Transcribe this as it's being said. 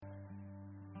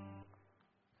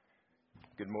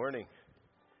Good morning.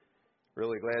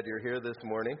 Really glad you're here this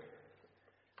morning.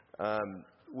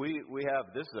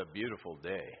 This is a beautiful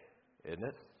day, isn't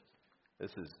it? This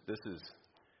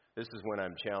is when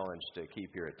I'm challenged to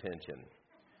keep your attention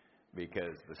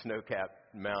because the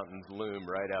snow-capped mountains loom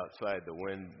right outside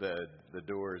the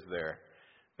doors there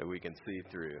that we can see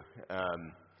through.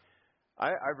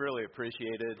 I've really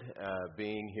appreciated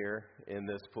being here in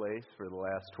this place for the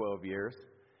last 12 years.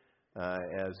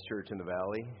 As Church in the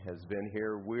Valley has been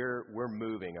here, we're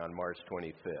moving on March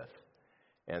 25th,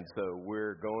 and so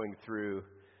we're going through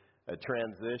a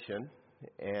transition,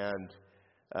 and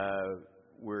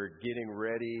we're getting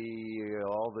ready.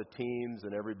 All the teams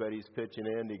and everybody's pitching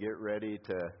in to get ready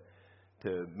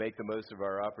to make the most of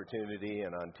our opportunity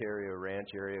in Ontario Ranch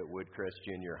area at Woodcrest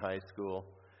Junior High School.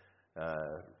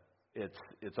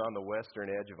 It's on the western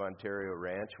edge of Ontario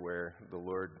Ranch where the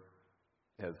Lord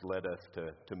has led us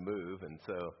to move, and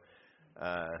so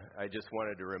I just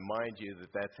wanted to remind you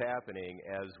that that's happening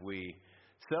as we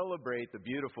celebrate the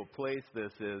beautiful place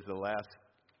this is the last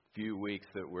few weeks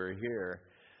that we're here,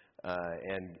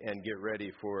 and get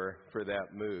ready for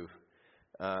that move.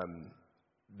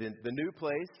 The new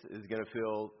place is going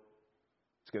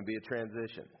to be a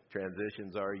transition.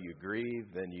 Transitions are you grieve,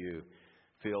 then you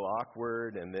feel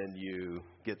awkward, and then you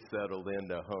get settled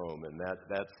into home, and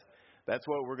that's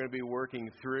what we're going to be working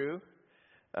through.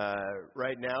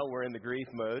 Right now, we're in the grief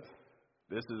mode.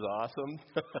 This is awesome.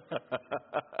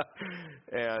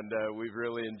 And we've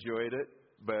really enjoyed it.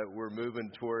 But we're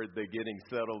moving toward the getting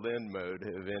settled in mode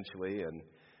eventually. And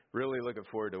really looking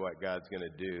forward to what God's going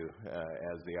to do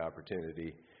as the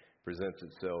opportunity presents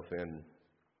itself in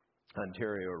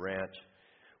Ontario Ranch.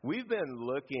 We've been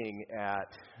looking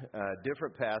at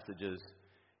different passages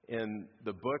in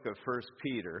the book of 1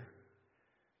 Peter.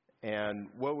 And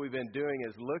what we've been doing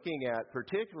is looking at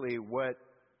particularly what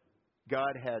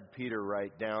God had Peter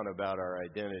write down about our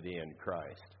identity in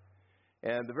Christ.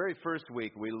 And the very first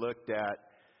week we looked at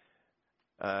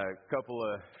a couple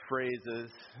of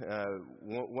phrases.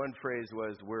 One phrase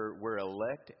was we're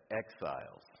elect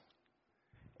exiles.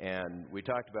 And we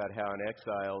talked about how an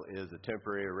exile is a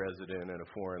temporary resident in a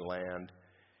foreign land,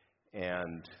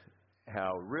 and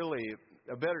how really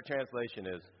a better translation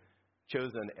is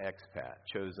chosen expat,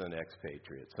 chosen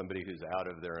expatriate, somebody who's out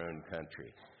of their own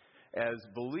country. As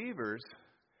believers,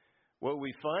 what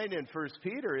we find in 1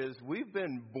 Peter is we've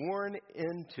been born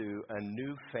into a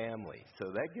new family. So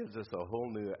that gives us a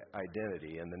whole new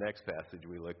identity. In the next passage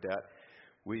we looked at,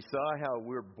 we saw how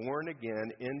we're born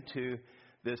again into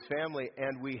this family,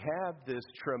 and we have this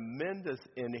tremendous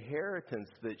inheritance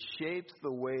that shapes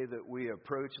the way that we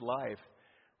approach life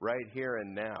right here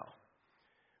and now.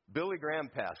 Billy Graham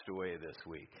passed away this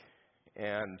week,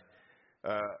 and,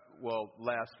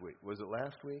 last week. Was it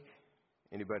last week?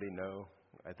 Anybody know?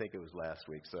 I think it was last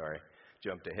week, sorry.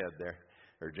 Jumped ahead there,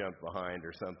 or jumped behind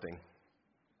or something.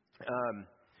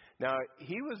 Now,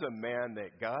 he was a man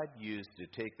that God used to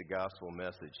take the gospel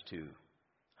message to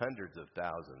hundreds of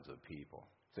thousands of people.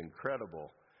 It's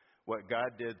incredible what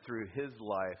God did through his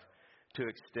life to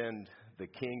extend the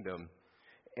kingdom.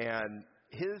 And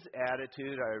his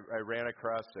attitude, I ran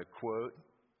across a quote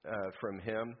from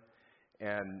him,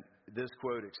 and this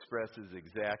quote expresses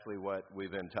exactly what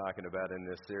we've been talking about in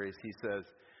this series. He says,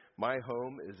 "My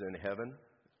home is in heaven.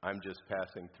 I'm just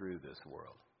passing through this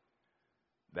world."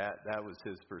 That was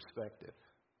his perspective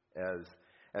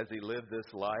as he lived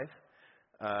this life.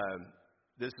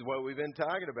 This is what we've been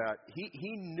talking about.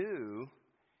 He knew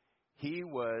he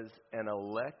was an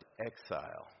elect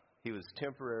exile. He was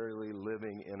temporarily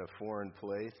living in a foreign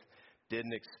place,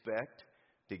 didn't expect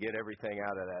to get everything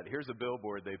out of that. Here's a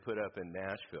billboard they put up in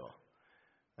Nashville,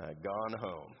 "Gone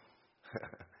home."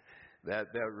 That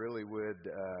really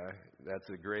would, that's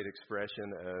a great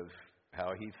expression of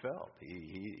how he felt.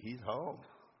 He's home.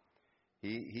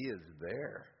 He is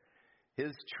there.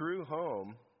 His true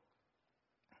home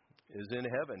is in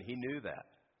heaven. He knew that.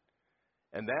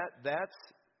 And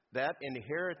that's that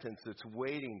inheritance that's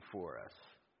waiting for us.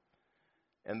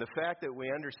 And the fact that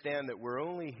we understand that we're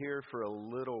only here for a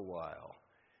little while,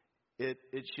 it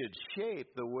should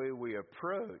shape the way we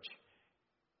approach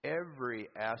every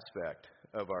aspect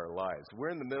of our lives. We're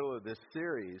in the middle of this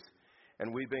series,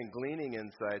 and we've been gleaning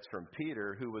insights from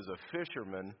Peter, who was a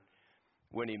fisherman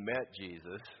when he met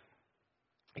Jesus.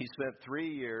 He spent 3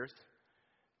 years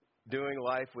doing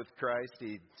life with Christ.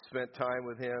 He spent time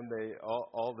with him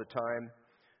all the time,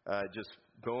 just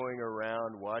going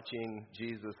around watching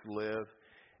Jesus live.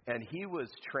 And he was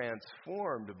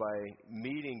transformed by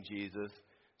meeting Jesus,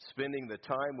 spending the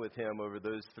time with him over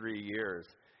those 3 years,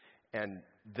 and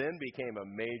then became a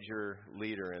major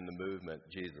leader in the movement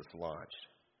Jesus launched.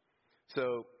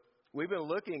 So we've been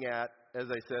looking at, as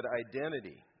I said,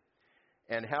 identity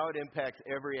and how it impacts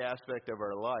every aspect of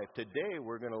our life. Today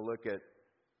we're going to look at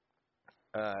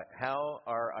how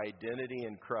our identity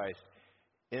in Christ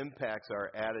impacts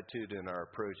our attitude and our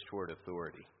approach toward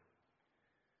authority.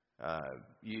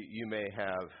 You may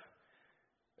have,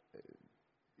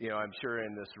 I'm sure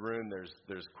in this room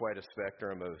there's quite a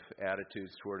spectrum of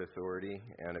attitudes toward authority,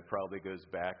 and it probably goes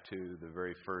back to the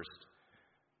very first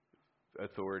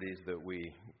authorities that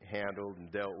we handled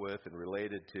and dealt with and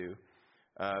related to.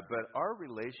 But our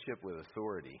relationship with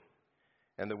authority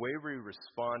and the way we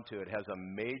respond to it has a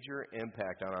major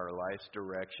impact on our life's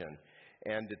direction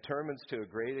and determines to a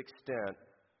great extent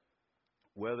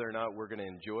whether or not we're going to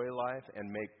enjoy life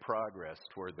and make progress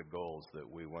toward the goals that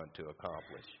we want to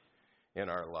accomplish in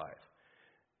our life.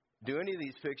 Do any of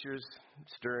these pictures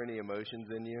stir any emotions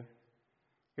in you?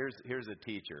 Here's a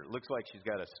teacher. Looks like she's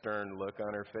got a stern look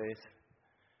on her face.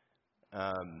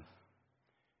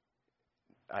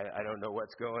 I don't know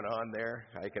what's going on there.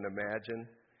 I can imagine.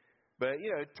 But,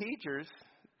 teachers,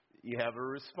 you have a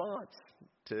response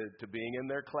to being in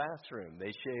their classroom.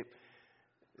 They shape,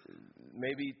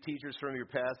 maybe teachers from your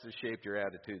past have shaped your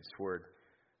attitudes toward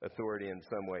authority in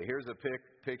some way. Here's a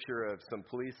picture of some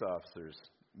police officers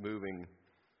moving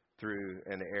through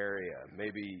an area.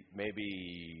 Maybe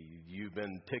you've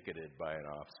been ticketed by an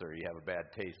officer. You have a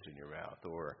bad taste in your mouth,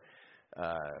 or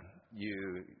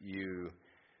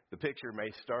the picture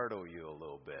may startle you a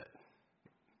little bit.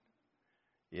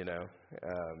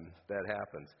 That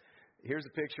happens. Here's a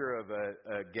picture of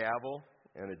a gavel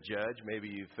and a judge. Maybe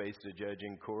you've faced a judge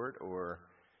in court, or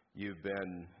you've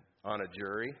been on a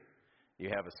jury. You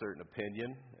have a certain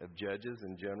opinion of judges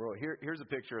in general. Here's a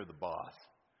picture of the boss.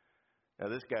 Now,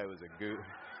 this guy was a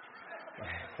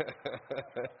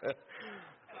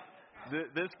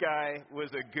This guy was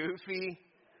a goofy,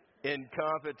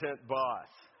 incompetent boss.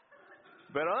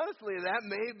 But honestly, that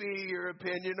may be your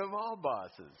opinion of all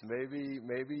bosses.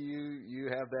 Maybe you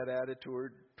have that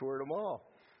attitude toward them all.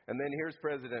 And then here's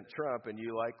President Trump, and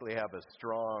you likely have a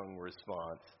strong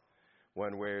response,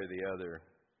 one way or the other,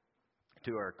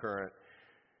 to our current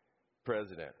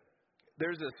president.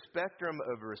 There's a spectrum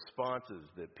of responses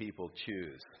that people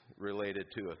choose related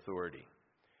to authority.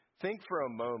 Think for a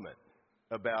moment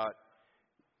about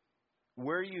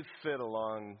where you fit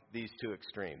along these two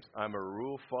extremes. I'm a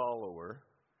rule follower.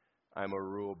 I'm a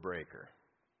rule breaker.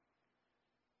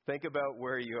 Think about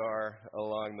where you are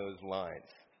along those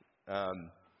lines.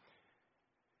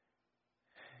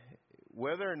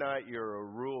 Whether or not you're a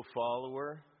rule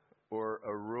follower or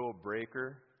a rule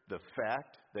breaker, the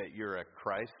fact that you're a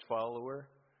Christ follower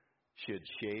should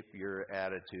shape your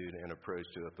attitude and approach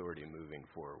to authority moving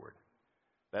forward.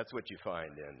 That's what you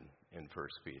find in 1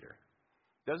 Peter.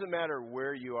 Doesn't matter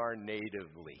where you are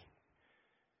natively.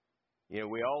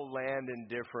 We all land in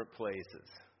different places.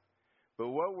 But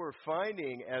what we're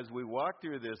finding as we walk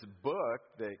through this book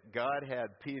that God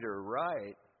had Peter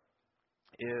write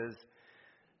is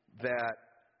that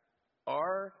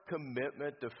our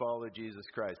commitment to follow Jesus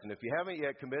Christ, and if you haven't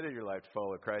yet committed your life to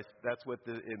follow Christ, that's what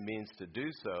it means to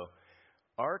do so.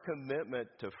 Our commitment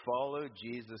to follow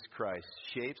Jesus Christ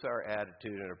shapes our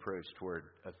attitude and approach toward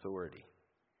authority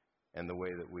and the way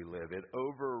that we live. It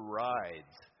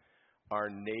overrides our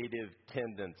native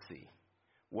tendency,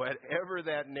 whatever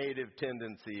that native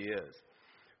tendency is.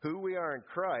 Who we are in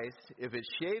Christ, if it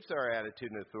shapes our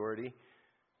attitude and authority,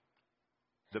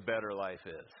 the better life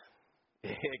is.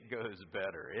 It goes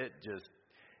better.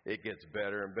 It gets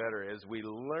better and better as we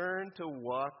learn to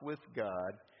walk with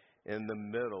God in the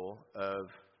middle of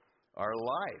our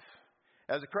life.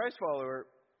 As a Christ follower,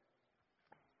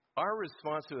 our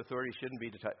response to authority shouldn't be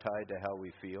tied to how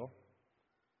we feel.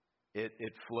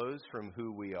 It flows from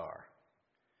who we are.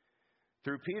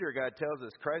 Through Peter, God tells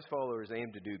us Christ followers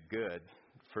aim to do good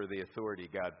for the authority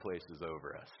God places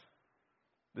over us.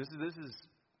 This is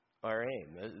our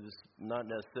aim. This is not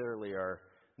necessarily our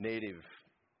native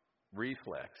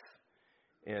reflex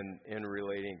in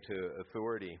relating to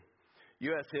authority.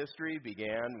 U.S. history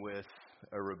began with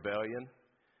a rebellion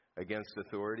against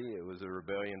authority. It was a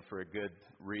rebellion for a good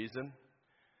reason.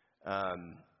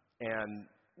 And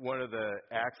one of the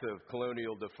acts of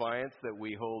colonial defiance that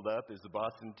we hold up is the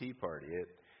Boston Tea Party.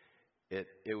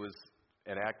 It was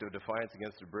an act of defiance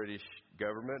against the British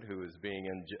government who was being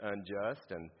unjust,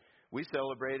 and we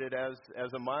celebrate it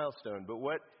as a milestone. But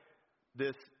what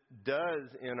this does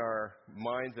in our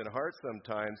minds and hearts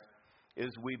sometimes is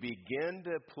we begin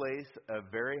to place a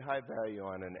very high value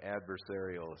on an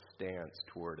adversarial stance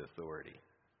toward authority.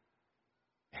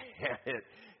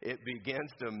 It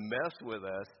begins to mess with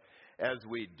us as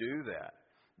we do that,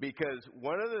 Because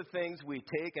one of the things we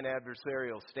take an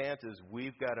adversarial stance is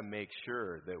we've got to make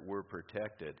sure that we're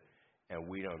protected and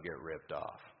we don't get ripped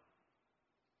off.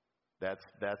 That's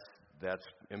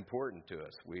important to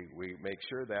us. We make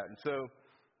sure that. And so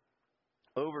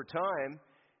over time,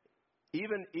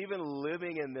 even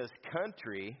living in this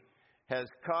country has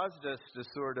caused us to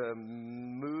sort of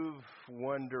move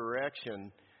one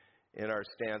direction in our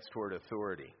stance toward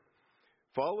authority.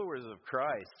 Followers of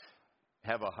Christ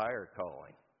have a higher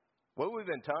calling. What we've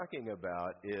been talking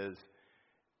about is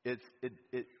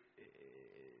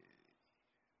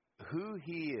who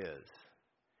He is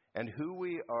and who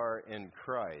we are in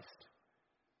Christ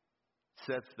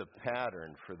sets the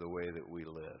pattern for the way that we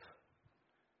live.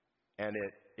 And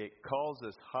it calls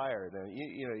us higher than,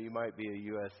 you might be a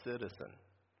U.S. citizen,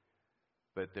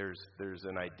 but there's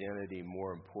an identity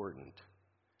more important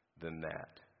than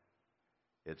that.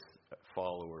 It's a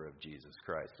follower of Jesus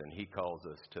Christ, and He calls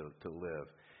us to live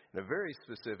in a very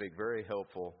specific, very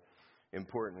helpful,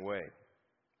 important way.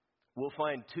 We'll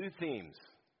find two themes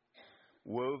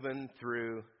woven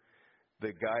through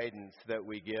the guidance that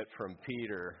we get from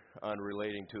Peter on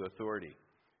relating to authority: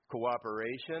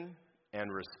 cooperation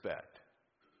and respect.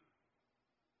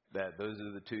 Those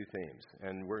are the two themes.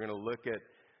 And we're going to look at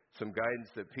some guidance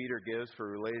that Peter gives for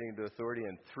relating to authority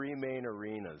in three main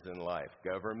arenas in life: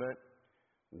 government,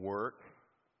 work,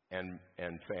 and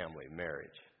family, marriage.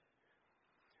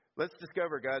 Let's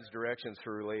discover God's directions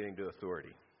for relating to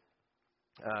authority.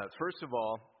 First of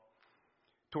all,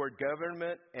 toward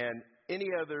government and any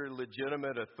other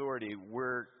legitimate authority,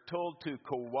 we're told to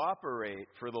cooperate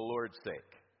for the Lord's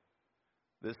sake.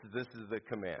 This is the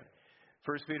command.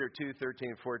 1 Peter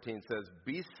 2:13-14 says,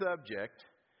 "Be subject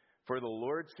for the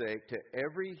Lord's sake to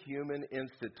every human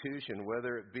institution,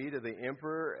 whether it be to the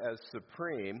emperor as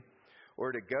supreme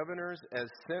or to governors as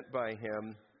sent by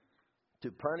him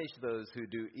to punish those who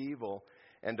do evil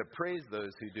and to praise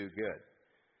those who do good."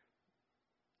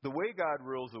 The way God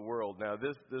rules the world, now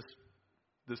this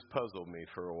puzzled me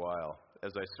for a while.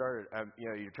 As I started,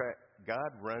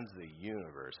 God runs the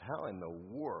universe. How in the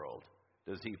world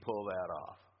does He pull that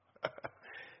off?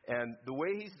 And the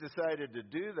way He's decided to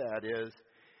do that is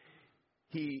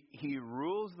He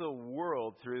rules the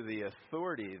world through the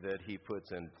authority that He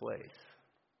puts in place.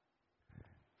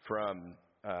 From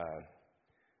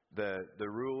the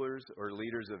rulers or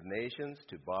leaders of nations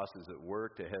to bosses at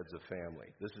work to heads of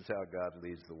family. This is how God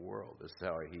leads the world. This is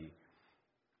how He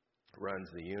runs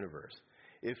the universe.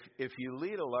 If you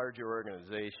lead a larger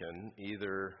organization,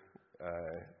 either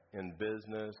in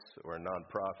business or a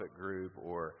nonprofit group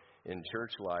or in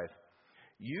church life,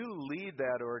 you lead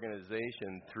that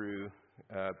organization through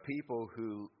people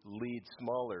who lead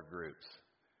smaller groups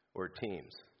or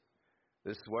teams.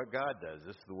 This is what God does.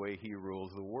 This is the way He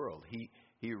rules the world.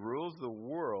 He rules the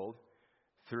world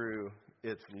through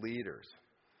its leaders.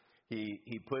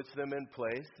 He puts them in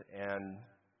place, and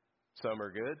some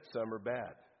are good, some are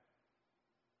bad.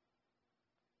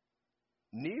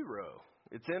 Nero,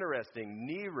 it's interesting,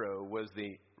 Nero was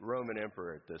the Roman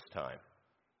emperor at this time.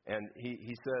 And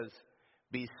he says,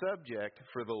 "Be subject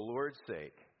for the Lord's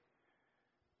sake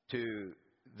to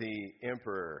the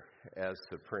emperor as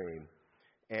supreme."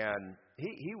 And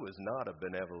he was not a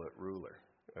benevolent ruler,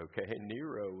 okay?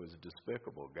 Nero was a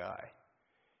despicable guy.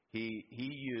 He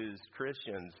used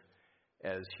Christians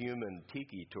as human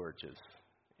tiki torches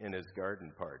in his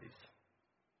garden parties.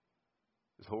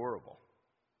 It was horrible.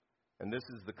 And this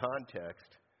is the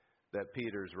context that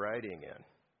Peter's writing in.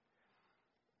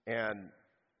 And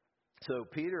so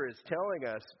Peter is telling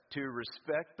us to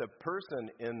respect the person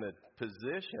in the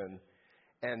position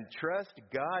and trust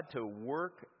God to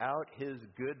work out His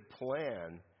good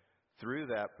plan through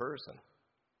that person.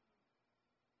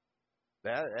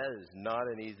 That is not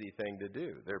an easy thing to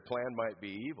do. Their plan might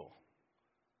be evil,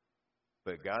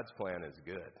 but God's plan is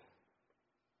good.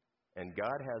 And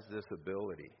God has this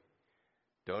ability.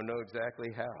 Don't know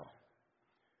exactly how,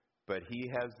 but He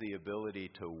has the ability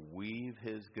to weave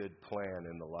His good plan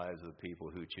in the lives of people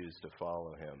who choose to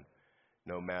follow Him,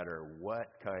 no matter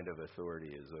what kind of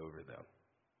authority is over them.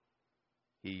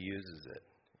 He uses it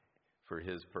for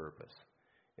His purpose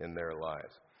in their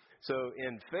lives. So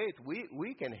in faith,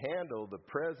 we can handle the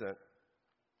present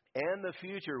and the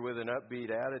future with an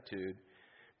upbeat attitude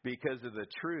because of the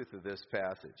truth of this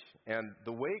passage. And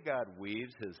the way God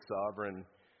weaves His sovereign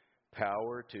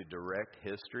power to direct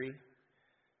history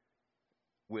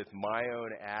with my own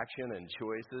action and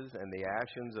choices and the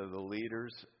actions of the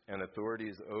leaders and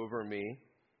authorities over me,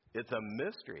 it's a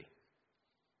mystery.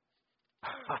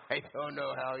 I don't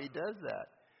know how He does that,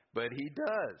 but He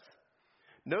does.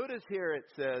 Notice here it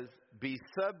says, "Be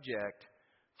subject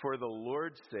for the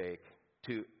Lord's sake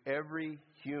to every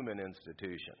human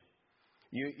institution.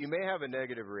 You may have a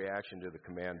negative reaction to the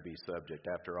command, be subject.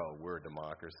 After all, we're a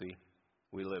democracy.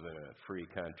 We live in a free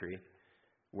country.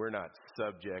 We're not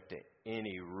subject to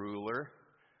any ruler.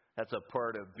 That's a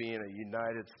part of being a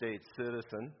United States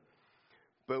citizen.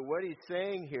 But what he's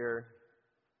saying here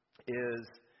is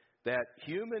that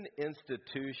human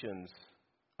institutions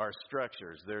are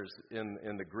structures. There's,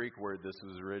 in the Greek word this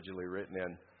was originally written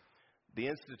in,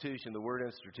 the word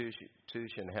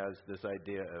institution has this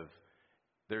idea of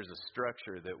there's a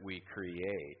structure that we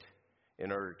create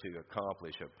in order to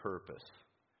accomplish a purpose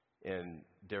in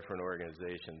different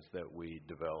organizations that we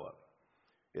develop.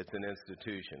 It's an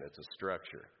institution. It's a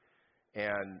structure.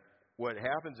 And what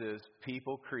happens is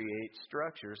people create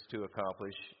structures to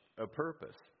accomplish a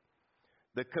purpose.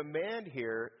 The command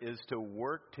here is to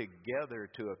work together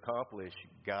to accomplish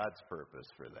God's purpose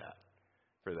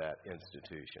for that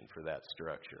institution, for that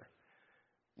structure.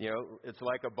 You know, it's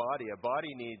like a body. A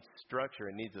body needs structure.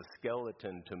 It needs a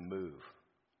skeleton to move.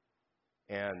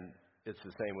 And it's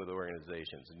the same with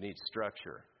organizations. It needs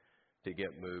structure to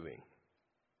get moving.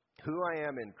 Who I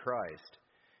am in Christ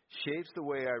shapes the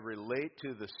way I relate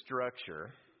to the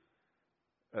structure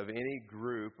of any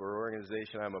group or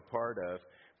organization I'm a part of,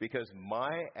 because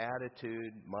my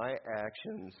attitude, my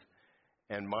actions,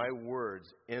 and my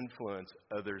words influence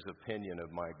others' opinion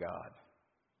of my God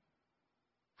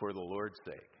for the Lord's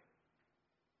sake.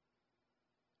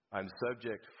 I'm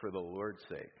subject for the Lord's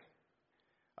sake.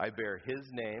 I bear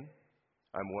His name.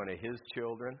 I'm one of His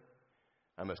children.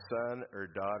 I'm a son or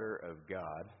daughter of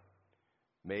God,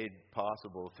 made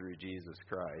possible through Jesus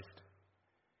Christ.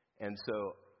 And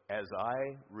so, as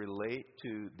I relate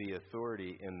to the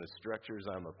authority in the structures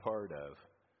I'm a part of,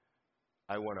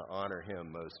 I want to honor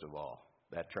Him most of all.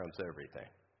 That trumps everything.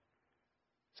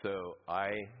 So, I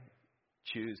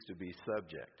choose to be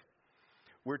subject.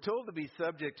 We're told to be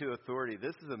subject to authority.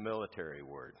 This is a military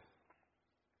word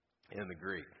in the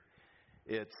Greek.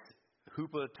 It's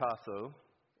hupotasso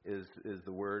is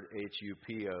the word,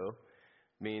 Hupo,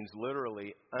 means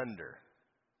literally under.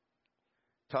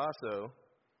 Tasso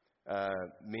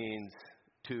means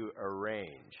to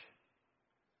arrange.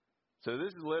 So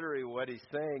this is literally what he's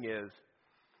saying is,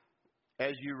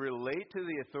 as you relate to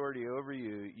the authority over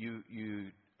you,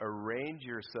 you arrange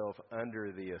yourself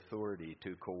under the authority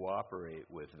to cooperate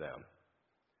with them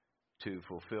to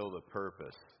fulfill the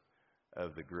purpose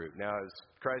of the group. Now, as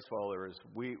Christ followers,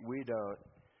 we don't,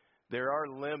 there are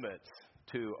limits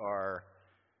to our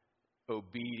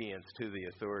obedience to the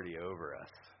authority over us.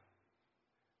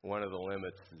 One of the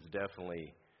limits is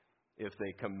definitely if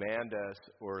they command us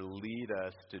or lead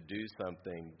us to do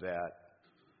something that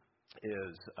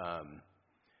is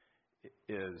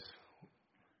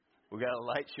we got a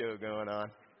light show going on.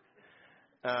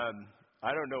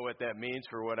 I don't know what that means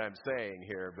for what I'm saying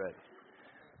here, but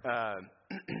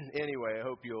anyway, I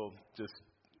hope you'll just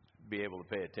be able to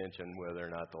pay attention whether or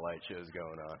not the light show is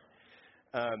going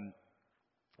on.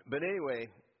 But anyway,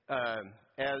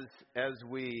 as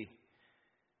we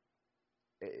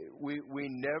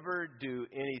never do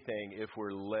anything if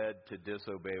we're led to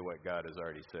disobey what God has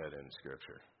already said in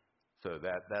Scripture. So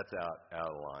that's out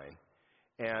of line.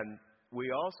 And we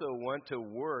also want to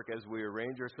work, as we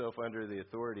arrange ourselves under the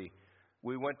authority,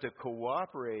 we want to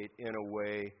cooperate in a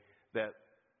way that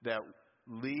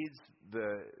leads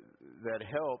that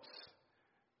helps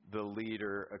the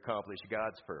leader accomplish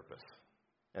God's purpose.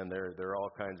 And there are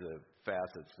all kinds of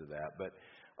facets to that. But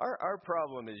our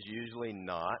problem is usually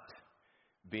not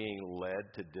being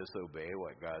led to disobey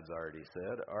what God's already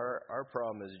said. Our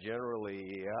problem is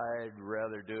generally, I'd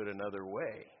rather do it another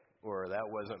way, or that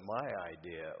wasn't my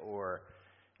idea, or,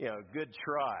 good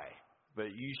try,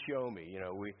 but you show me.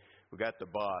 We got the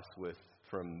boss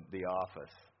from the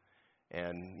office,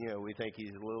 and, we think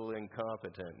he's a little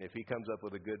incompetent. If he comes up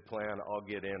with a good plan, I'll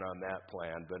get in on that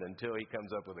plan, but until he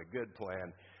comes up with a good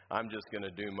plan, I'm just going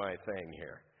to do my thing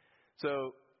here.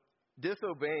 So,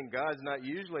 disobeying God is not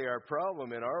usually our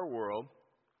problem in our world,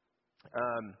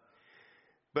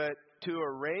 but to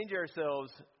arrange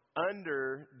ourselves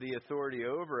under the authority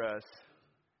over us,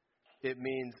 it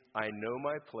means I know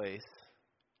my place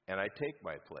and I take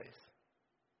my place.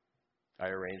 I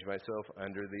arrange myself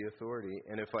under the authority,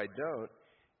 and if I don't,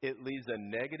 it leaves a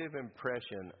negative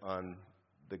impression on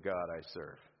the God I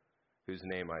serve, whose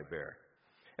name I bear.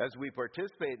 As we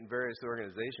participate in various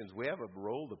organizations, we have a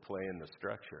role to play in the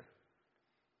structure.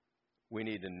 We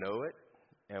need to know it,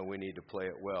 and we need to play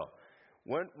it well.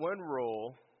 One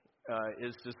role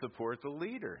is to support the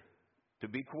leader, to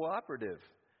be cooperative,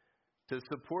 to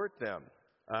support them,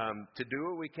 to do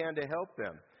what we can to help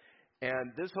them.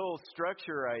 And this whole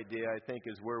structure idea, I think,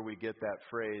 is where we get that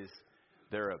phrase,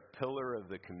 They're a pillar of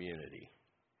the community.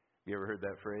 You ever heard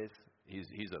that phrase?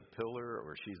 He's a pillar,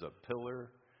 or she's a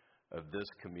pillar of this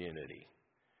community.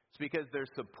 It's because they're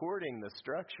supporting the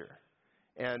structure.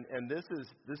 And this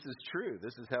is true.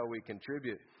 This is how we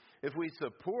contribute. If we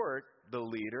support the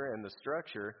leader and the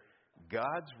structure,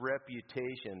 God's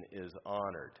reputation is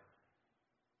honored.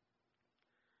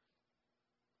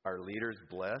 Our leader's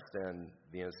blessed, and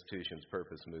the institution's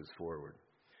purpose moves forward.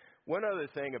 One other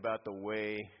thing about the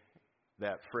way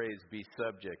that phrase, be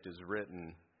subject, is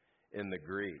written in the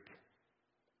Greek.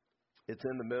 It's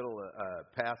in the middle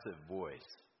of passive voice.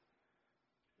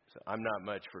 So I'm not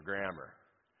much for grammar.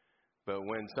 But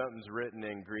when something's written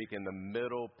in Greek in the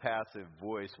middle passive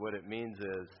voice, what it means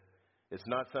is it's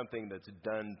not something that's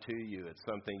done to you. It's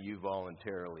something you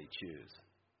voluntarily choose.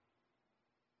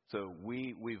 So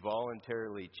we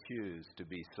voluntarily choose to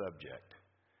be subject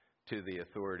to the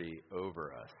authority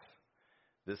over us.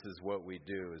 This is what we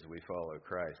do as we follow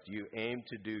Christ. You aim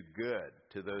to do good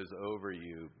to those over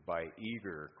you by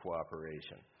eager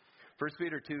cooperation. 1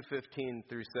 Peter 2:15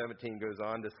 through 17 goes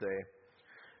on to say,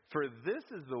 for this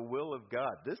is the will of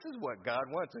God. This is what God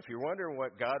wants. If you're wondering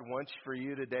what God wants for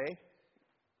you today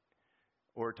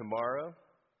or tomorrow,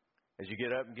 as you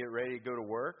get up and get ready to go to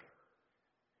work,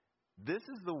 this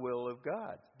is the will of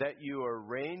God, that you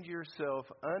arrange yourself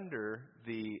under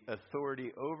the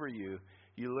authority over you.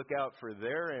 You look out for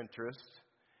their interests,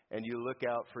 and you look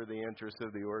out for the interests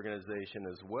of the organization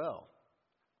as well.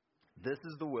 This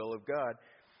is the will of God,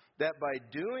 that by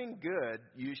doing good,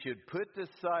 you should put to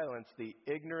silence the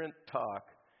ignorant talk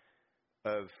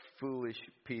of foolish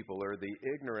people, or the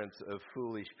ignorance of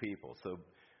foolish people. So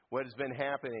what has been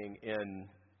happening in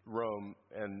Rome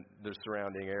and the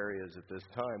surrounding areas at this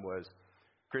time was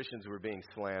Christians were being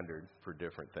slandered for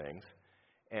different things.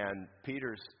 And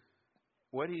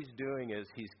what he's doing is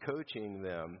he's coaching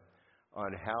them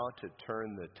on how to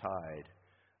turn the tide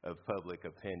of public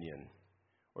opinion,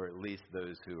 or at least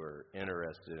those who are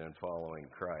interested in following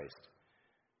Christ,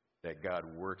 that God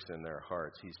works in their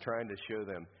hearts. He's trying to show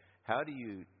them, how do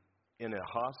you, in a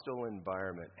hostile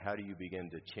environment, how do you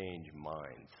begin to change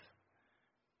minds?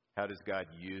 How does God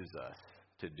use us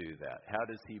to do that? How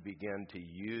does he begin to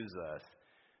use us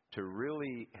to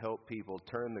really help people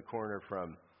turn the corner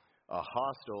from a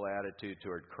hostile attitude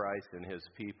toward Christ and his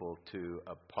people to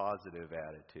a positive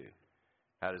attitude?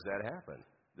 How does that happen?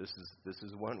 This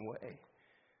is one way.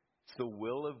 It's the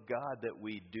will of God that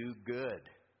we do good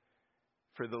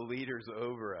for the leaders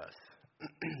over us,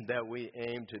 that we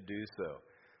aim to do so.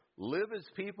 Live as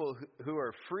people who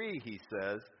are free, he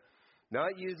says,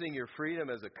 not using your freedom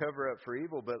as a cover-up for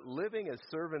evil, but living as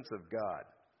servants of God.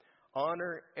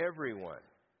 Honor everyone.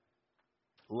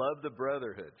 Love the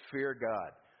brotherhood. Fear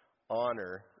God.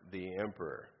 Honor the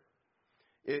emperor.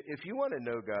 If you want to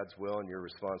know God's will and your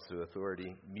response to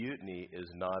authority, mutiny is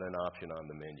not an option on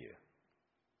the menu.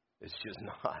 It's just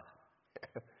not.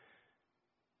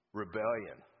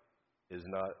 Rebellion is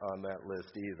not on that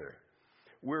list either.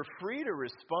 We're free to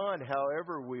respond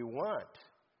however we want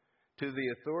to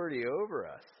the authority over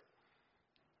us.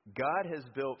 God has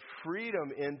built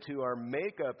freedom into our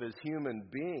makeup as human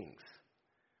beings.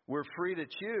 We're free to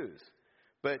choose.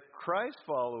 But Christ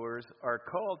followers are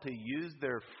called to use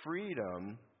their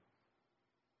freedom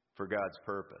for God's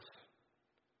purpose,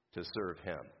 to serve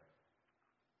him.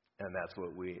 And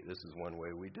this is one way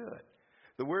we do it.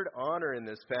 The word honor in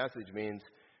this passage means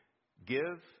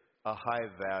give a high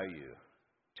value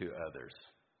to others.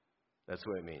 That's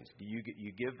what it means.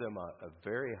 You give them a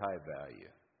very high value.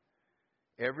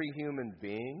 Every human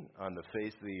being on the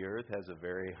face of the earth has a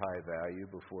very high value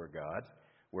before God.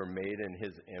 We're made in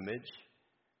his image.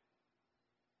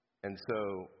 And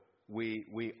so we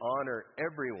honor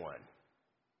everyone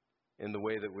in the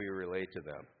way that we relate to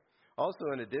them.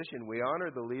 Also, in addition, we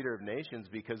honor the leader of nations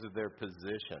because of their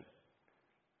position.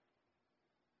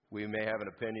 We may have an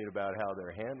opinion about how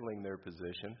they're handling their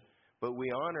position, but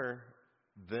we honor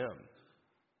them.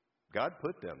 God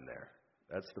put them there.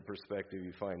 That's the perspective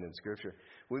you find in Scripture.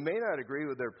 We may not agree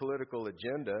with their political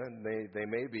agenda, and they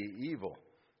may be evil,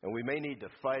 and we may need to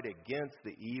fight against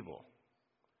the evil.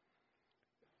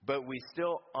 But we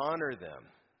still honor them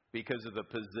because of the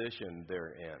position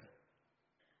they're in,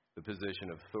 the position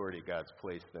of authority God's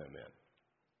placed them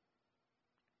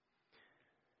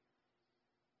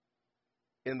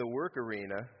in. In the work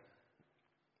arena,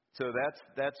 so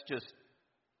that's just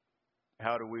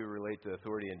how do we relate to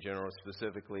authority in general,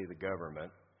 specifically the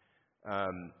government.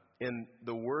 In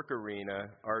the work arena,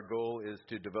 our goal is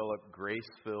to develop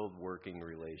grace-filled working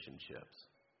relationships.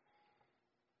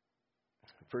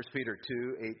 1 Peter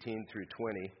 2:18 through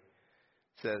 20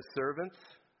 says, servants,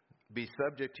 Be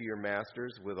subject to your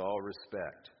masters with all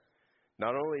respect,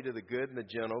 not only to the good and the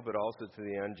gentle, but also to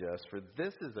the unjust. For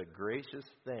this is a gracious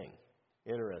thing.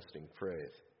 Interesting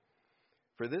phrase.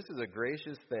 For this is a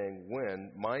gracious thing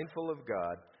when, mindful of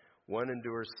God, one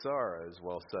endures sorrows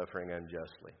while suffering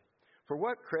unjustly. For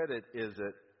what credit is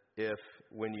it if,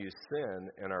 when you sin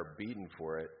and are beaten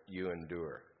for it, you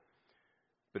endure?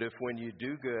 But if when you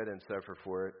do good and suffer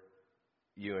for it,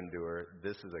 you endure,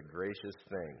 this is a gracious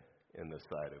thing in the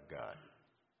sight of God.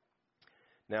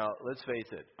 Now, let's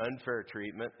face it, unfair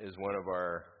treatment is one of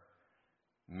our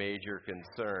major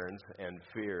concerns and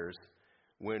fears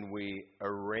when we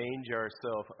arrange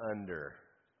ourselves under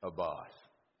a boss.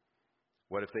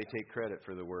 What if they take credit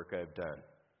for the work I've done?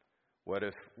 What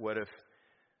if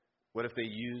they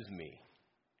use me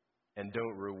and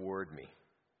don't reward me?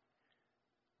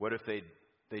 What if they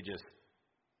just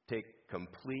take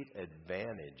complete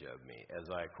advantage of me as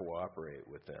I cooperate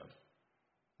with them?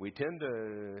 We tend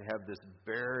to have this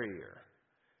barrier,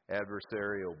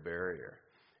 adversarial barrier.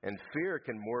 And fear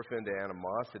can morph into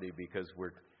animosity because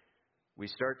we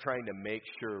start trying to make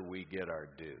sure we get our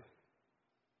due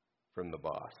from the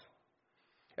boss.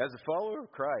 As a follower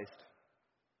of Christ,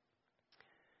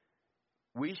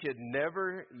 we should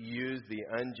never use the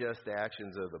unjust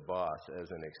actions of the boss as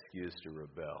an excuse to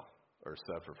rebel or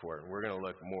suffer for it. And we're going to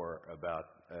look more about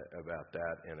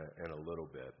that in a little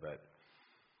bit. But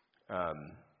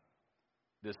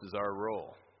this is our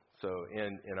role. So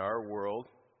in our world,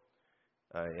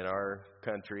 in our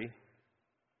country,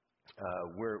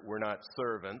 we're not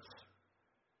servants.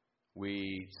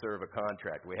 We serve a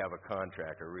contract. We have a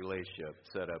contract, a relationship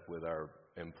set up with our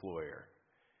employer.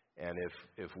 And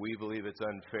if we believe it's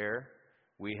unfair,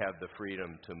 we have the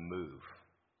freedom to move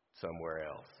somewhere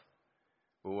else.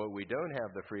 But what we don't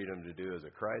have the freedom to do as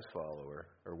a Christ follower,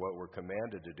 or what we're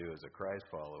commanded to do as a Christ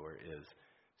follower, is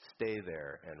stay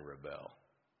there and rebel.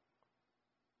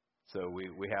 So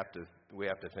we have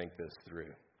to think this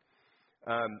through.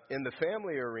 In the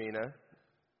family arena,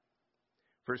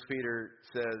 1 Peter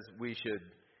says we should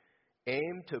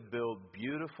aim to build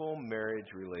beautiful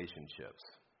marriage relationships.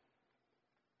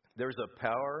 There's a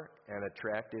power and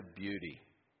attractive beauty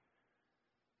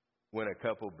when a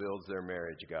couple builds their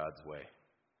marriage God's way.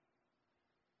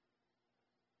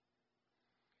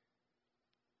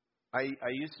 I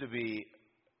used to be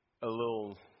a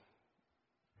little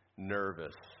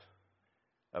nervous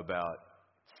about,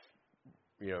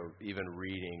 even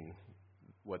reading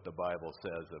what the Bible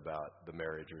says about the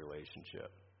marriage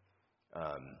relationship.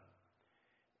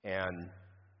 And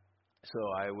so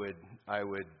I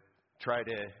would try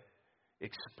to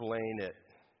explain it,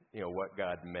 what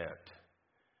God meant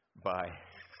by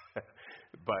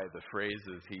the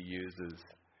phrases he uses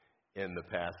in the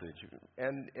passage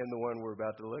and in the one we're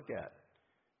about to look at.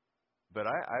 But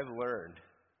I've learned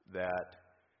that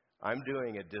I'm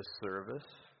doing a disservice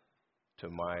to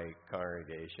my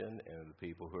congregation and the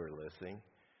people who are listening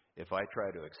if I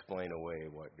try to explain away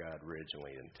what God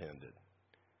originally intended.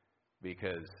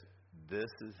 Because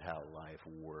this is how life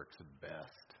works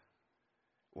best.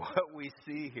 What we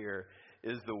see here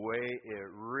is the way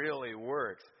it really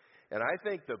works. And I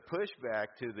think the pushback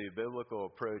to the biblical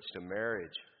approach to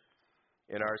marriage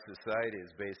in our society is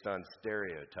based on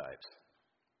stereotypes.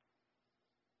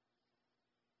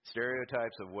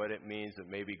 Stereotypes of what it means that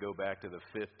maybe go back to the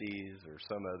 50s or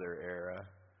some other era.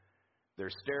 They're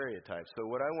stereotypes. So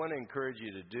what I want to encourage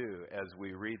you to do as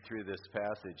we read through this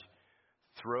passage,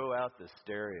 throw out the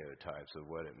stereotypes of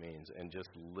what it means and just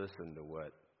listen to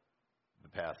what the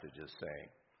passage is saying.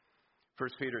 1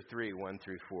 Peter 3, 1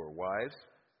 through 4. Wives,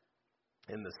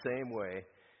 in the same way,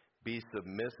 be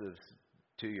submissive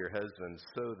to your husbands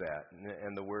so that,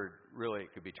 and the word really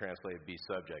it could be translated be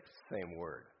subject, same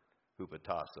word,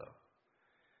 hupotasso.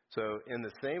 So in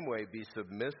the same way, be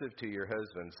submissive to your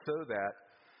husbands so that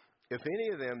if any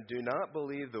of them do not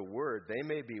believe the word, they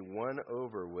may be won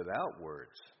over without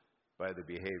words by the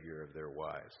behavior of their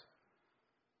wives,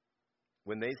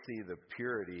 when they see the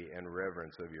purity and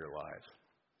reverence of your lives.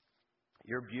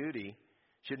 Your beauty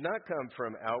should not come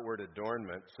from outward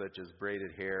adornment, such as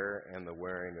braided hair and the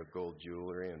wearing of gold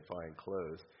jewelry and fine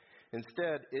clothes.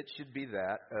 Instead, it should be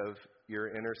that of your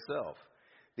inner self,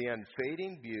 the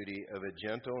unfading beauty of a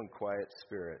gentle and quiet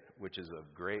spirit, which is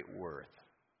of great worth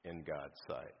in God's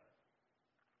sight.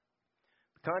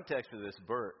 The context of this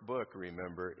book,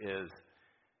 remember, is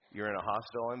you're in a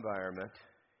hostile environment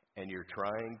and you're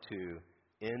trying to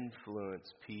influence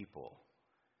people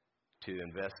to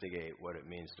investigate what it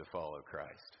means to follow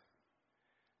Christ.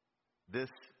 This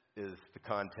is the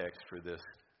context for this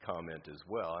comment as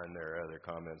well, and there are other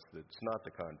comments that's not the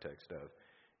context of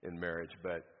in marriage,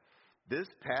 but This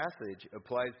passage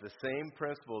applies the same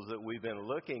principles that we've been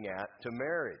looking at to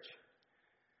marriage.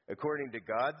 According to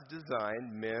God's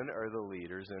design, men are the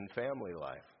leaders in family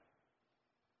life.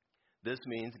 This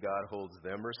means God holds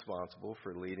them responsible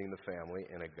for leading the family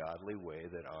in a godly way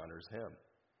that honors Him.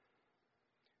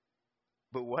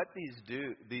 But what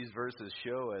these verses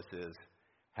show us is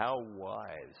how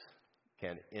wives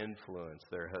can influence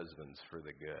their husbands for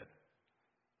the good.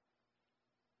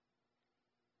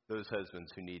 Those husbands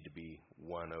who need to be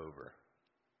won over.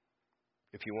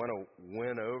 If you want to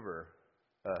win over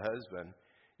a husband,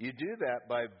 you do that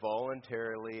by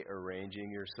voluntarily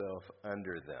arranging yourself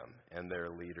under them and their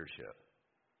leadership.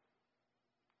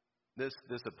 This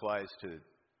applies to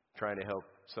trying to help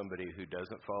somebody who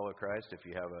doesn't follow Christ. If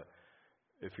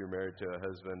you're married to a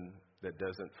husband that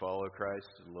doesn't follow Christ,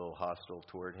 a little hostile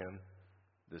toward him,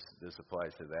 this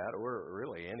applies to that, or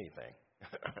really anything.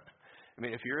 I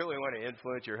mean, if you really want to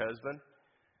influence your husband,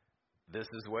 this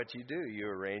is what you do. You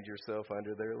arrange yourself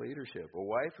under their leadership. A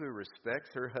wife who respects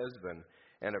her husband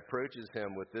and approaches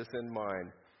him with this in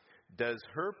mind does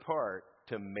her part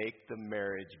to make the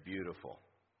marriage beautiful.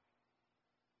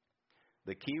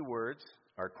 The key words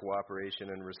are cooperation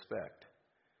and respect.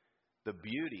 The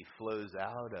beauty flows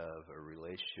out of a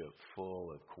relationship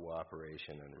full of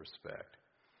cooperation and respect.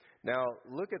 Now,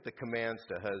 look at the commands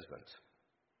to husbands.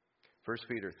 1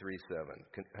 Peter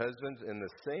 3:7. Husbands, in the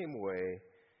same way,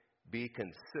 be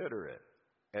considerate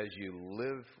as you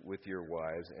live with your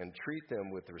wives and treat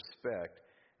them with respect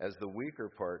as the weaker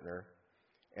partner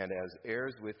and as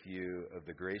heirs with you of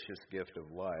the gracious gift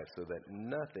of life, so that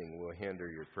nothing will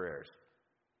hinder your prayers.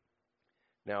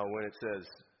 Now, when it says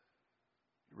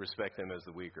respect them as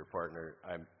the weaker partner,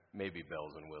 maybe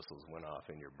bells and whistles went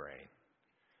off in your brain.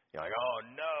 You're like, oh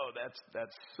no,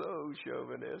 that's so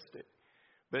chauvinistic.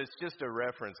 But it's just a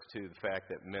reference to the fact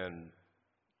that men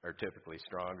are typically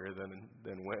stronger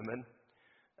than women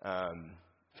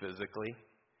physically.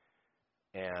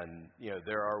 And,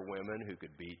 there are women who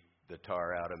could beat the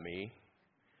tar out of me.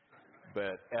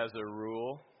 But as a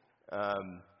rule,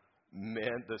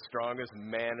 the strongest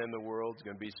man in the world is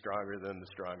going to be stronger than the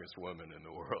strongest woman in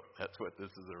the world. That's what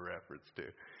this is a reference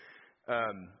to.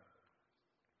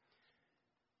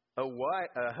 A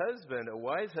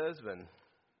wise husband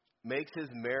makes his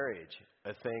marriage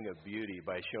a thing of beauty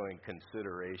by showing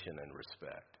consideration and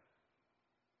respect.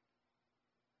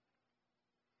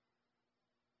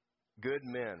 Good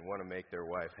men want to make their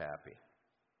wife happy,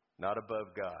 not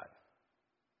above God,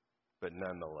 but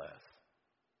nonetheless.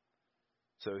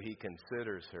 So he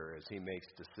considers her as he makes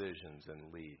decisions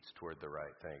and leads toward the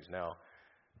right things. Now,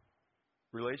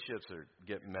 relationships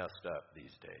get messed up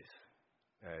these days.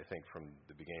 And I think from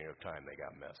the beginning of time they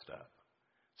got messed up.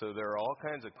 So there are all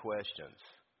kinds of questions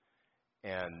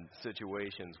and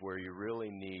situations where you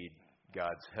really need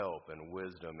God's help and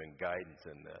wisdom and guidance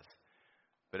in this.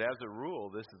 But as a rule,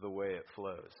 this is the way it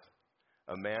flows.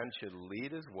 A man should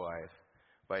lead his wife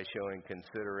by showing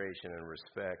consideration and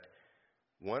respect.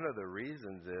 One of the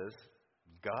reasons is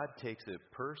God takes it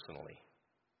personally,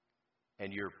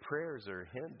 and your prayers are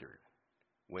hindered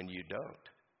when you don't.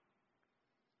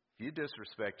 If you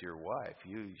disrespect your wife,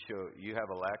 you have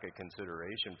a lack of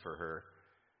consideration for her,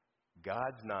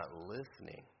 God's not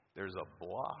listening. There's a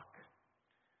block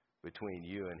between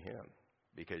you and him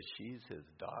because she's his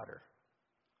daughter.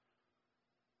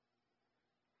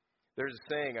 There's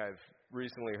a saying I've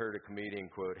recently heard a comedian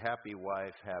quote, "Happy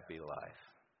wife, happy life."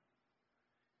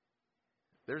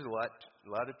 There's a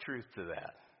lot of truth to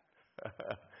that.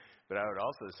 But I would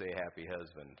also say happy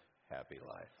husband, happy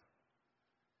life.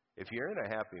 If you're in a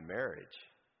happy marriage,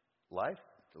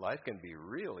 life can be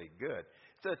really good.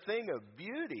 It's a thing of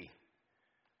beauty.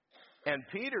 And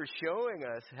Peter's showing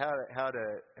us how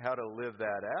to live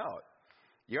that out.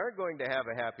 You aren't going to have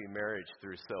a happy marriage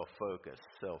through self-focus,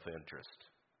 self-interest,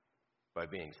 by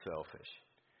being selfish.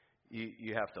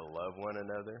 You have to love one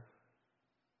another,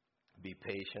 be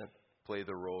patient, play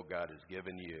the role God has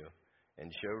given you,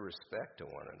 and show respect to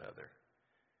one another.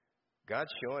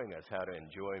 God's showing us how to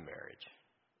enjoy marriage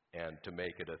and to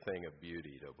make it a thing of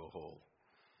beauty to behold.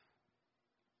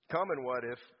 Common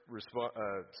what-if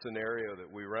scenario that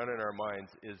we run in our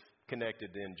minds is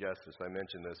connected to injustice. I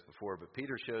mentioned this before, but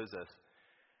Peter shows us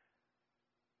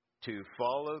to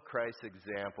follow Christ's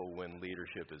example when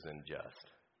leadership is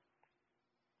unjust.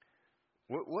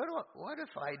 What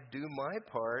if I do my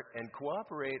part and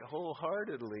cooperate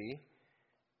wholeheartedly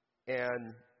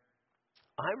and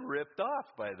I'm ripped off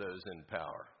by those in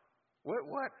power?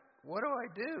 What do I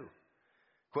do?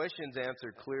 Questions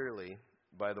answered clearly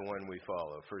by the one we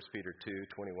follow. 1 Peter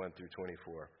 2:21 through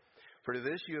 24. For to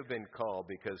this you have been called,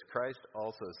 because Christ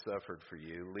also suffered for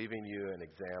you, leaving you an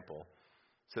example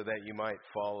so that you might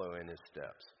follow in his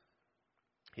steps.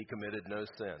 He committed no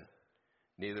sin,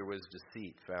 neither was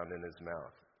deceit found in his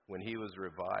mouth. When he was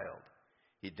reviled,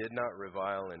 he did not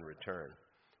revile in return.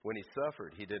 When he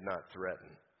suffered, he did not threaten,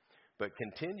 but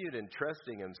continued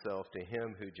entrusting himself to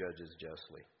him who judges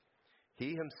justly.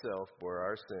 He himself bore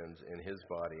our sins in his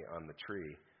body on the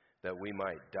tree, that we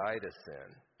might die to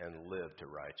sin and live to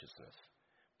righteousness.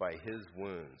 By his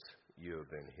wounds you have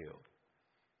been healed.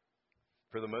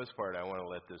 For the most part, I want to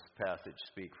let this passage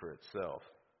speak for itself.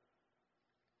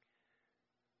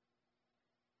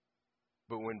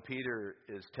 But when Peter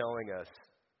is telling us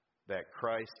that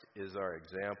Christ is our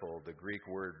example, the Greek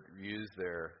word used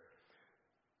there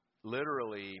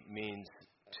literally means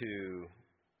to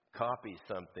copy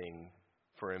something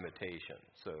for imitation.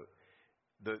 So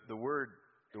the word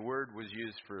was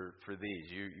used for these.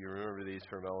 You remember these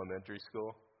from elementary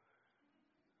school?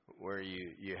 Where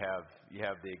you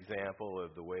have the example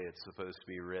of the way it's supposed to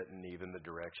be written, even the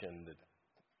direction to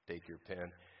take your pen,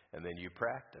 and then you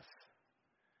practice.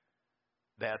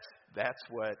 That's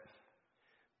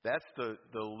the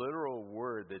literal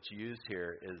word that's used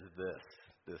here is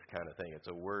this kind of thing. It's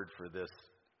a word for this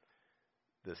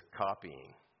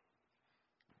copying.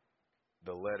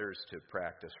 The letters to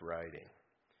practice writing.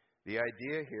 The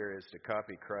idea here is to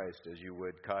copy Christ as you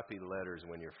would copy letters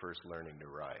when you're first learning to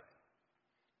write.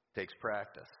 It takes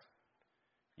practice.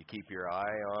 You keep your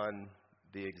eye on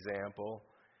the example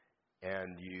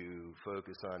and you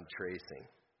focus on tracing.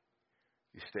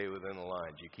 You stay within the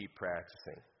lines. You keep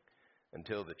practicing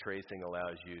until the tracing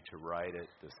allows you to write it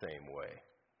the same way.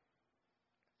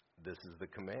 This is the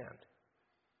command.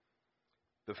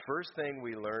 The first thing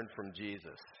we learn from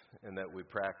Jesus and that we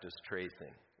practice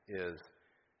tracing is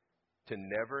to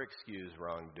never excuse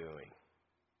wrongdoing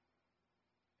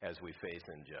as we face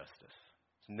injustice.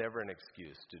 It's never an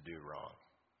excuse to do wrong.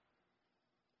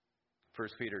 1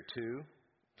 Peter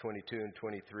 2:22 and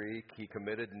 23, he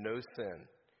committed no sin,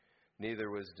 neither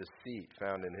was deceit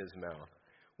found in his mouth.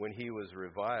 When he was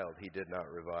reviled, he did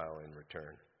not revile in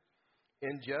return.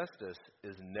 Injustice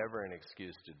is never an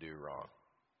excuse to do wrong.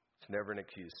 It's never an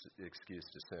excuse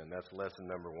to sin. That's lesson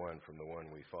number one from the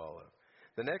one we follow.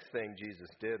 The next thing Jesus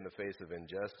did in the face of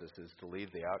injustice is to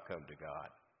leave the outcome to God.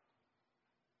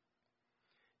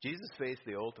 Jesus faced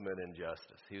the ultimate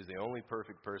injustice. He was the only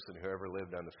perfect person who ever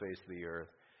lived on the face of the earth.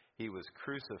 He was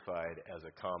crucified as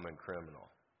a common criminal.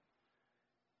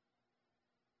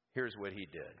 Here's what he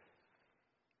did.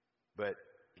 But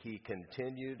he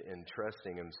continued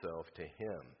entrusting himself to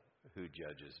him who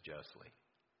judges justly.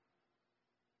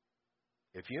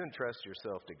 If you entrust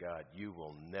yourself to God, you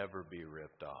will never be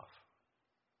ripped off.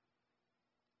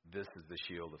 This is the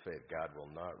shield of faith. God will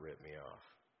not rip me off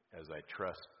as I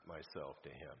trust myself to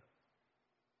him.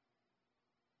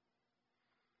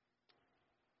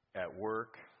 At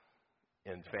work,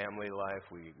 in family life,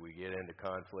 we get into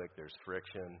conflict. There's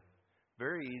friction.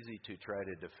 Very easy to try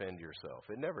to defend yourself.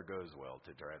 It never goes well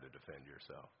to try to defend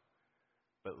yourself.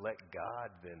 But let God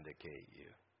vindicate you.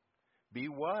 Be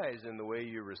wise in the way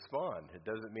you respond. It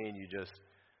doesn't mean you just,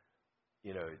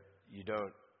 you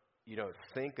don't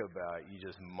think about, you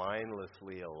just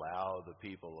mindlessly allow the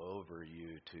people over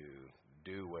you to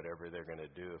do whatever they're going to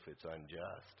do if it's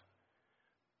unjust.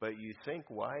 But you think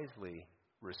wisely,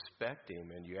 respect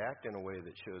him, and you act in a way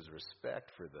that shows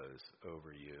respect for those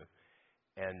over you,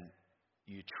 and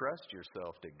you trust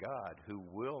yourself to God, who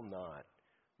will not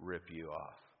rip you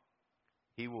off.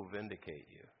 He will vindicate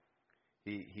you.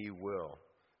 He will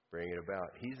bring it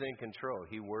about. He's in control.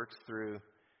 He works through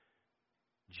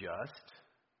just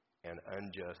and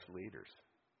unjust leaders.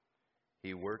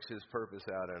 He works his purpose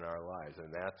out in our lives,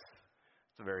 and that's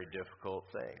a very difficult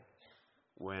thing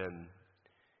when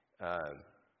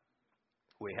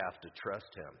we have to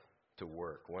trust him to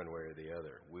work one way or the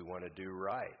other. We want to do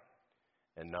right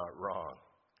and not wrong.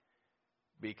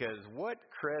 Because what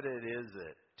credit is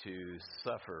it to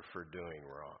suffer for doing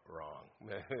wrong?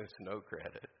 It's no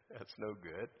credit. That's no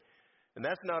good. And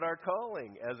that's not our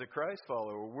calling as a Christ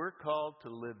follower. We're called to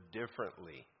live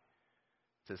differently,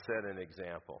 to set an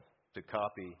example, to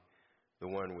copy the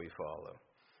one we follow.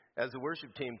 As the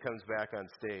worship team comes back on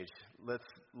stage, let's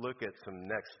look at some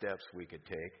next steps we could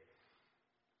take.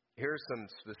 Here are some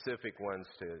specific ones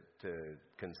to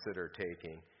consider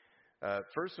taking.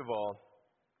 First of all,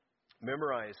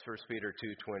 memorize 1 Peter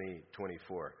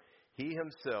 2:20-24. He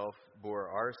himself bore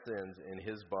our sins in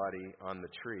his body on the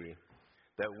tree,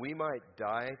 that we might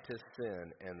die to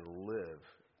sin and live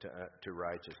to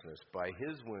righteousness. By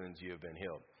his wounds you have been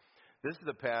healed. This is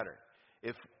the pattern.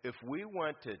 If we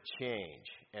want to change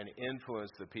and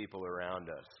influence the people around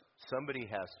us, somebody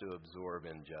has to absorb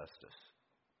injustice.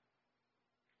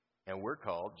 And we're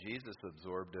called, Jesus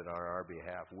absorbed it on our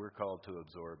behalf. We're called to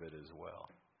absorb it as well.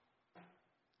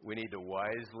 We need to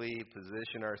wisely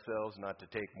position ourselves not to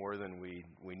take more than we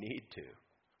need to,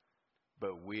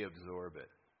 but we absorb it.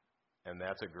 And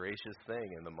that's a gracious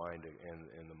thing in the mind.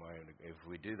 If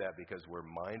we do that because we're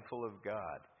mindful of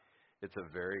God, it's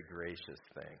a very gracious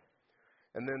thing.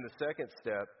 And then the second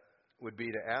step would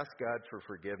be to ask God for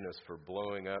forgiveness for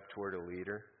blowing up toward a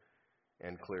leader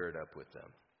and clear it up with them.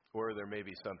 Or there may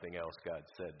be something else God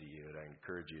said to you, and I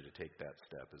encourage you to take that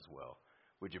step as well.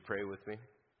 Would you pray with me?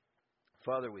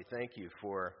 Father, we thank you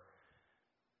for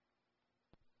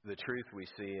the truth we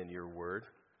see in your word.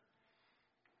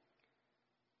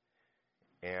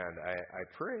 And I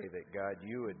pray that, God,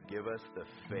 you would give us the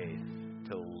faith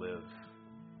to live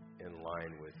in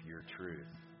line with your truth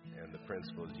and the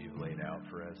principles you've laid out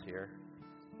for us here.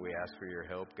 We ask for your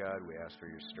help, God. We ask for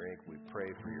your strength. We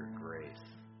pray for your grace,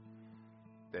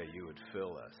 that you would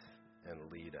fill us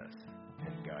and lead us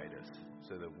and guide us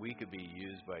so that we could be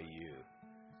used by you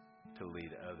to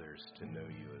lead others to know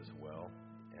you as well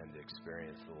and to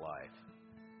experience the life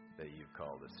that you've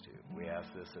called us to. We ask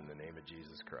this in the name of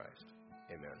Jesus Christ.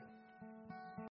 Amen.